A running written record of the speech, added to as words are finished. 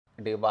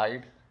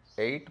divide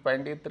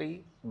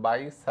 823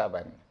 by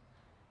 7.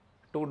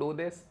 To do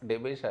this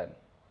division,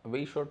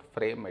 we should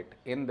frame it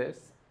in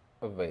this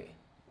way.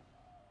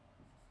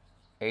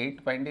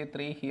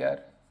 823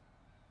 here,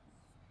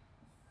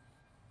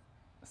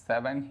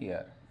 7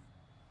 here.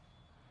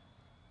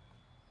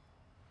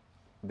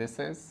 This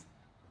is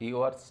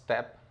your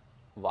step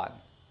 1.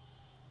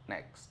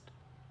 Next,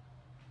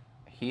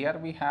 here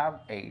we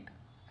have 8,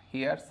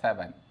 here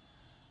 7.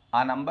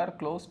 A number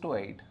close to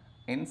 8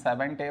 in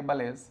 7 table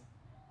is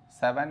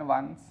 7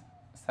 ones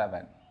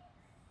 7.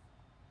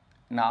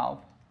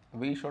 Now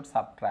we should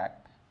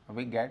subtract,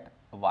 we get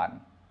 1.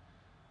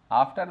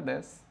 After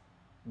this,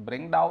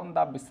 bring down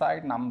the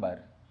beside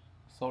number,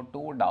 so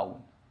 2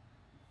 down,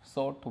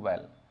 so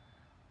 12.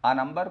 A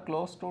number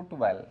close to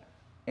 12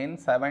 in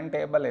 7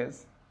 table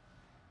is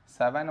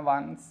 7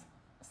 ones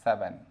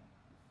 7.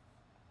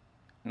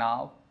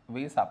 Now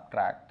we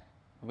subtract,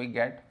 we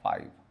get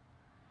 5.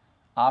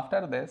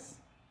 After this,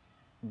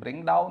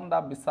 bring down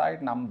the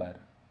beside number,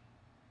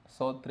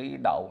 so 3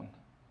 down,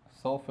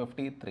 so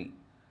 53.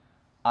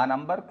 A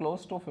number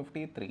close to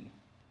 53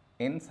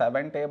 in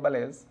 7 table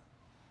is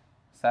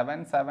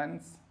 7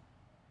 sevens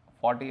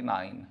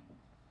 49.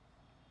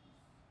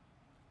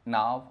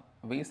 Now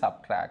we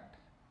subtract,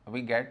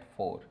 we get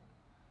 4.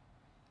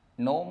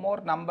 No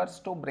more numbers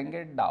to bring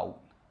it down,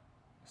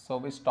 so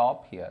we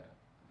stop here.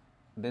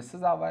 This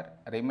is our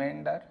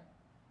remainder,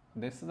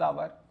 this is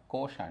our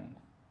quotient.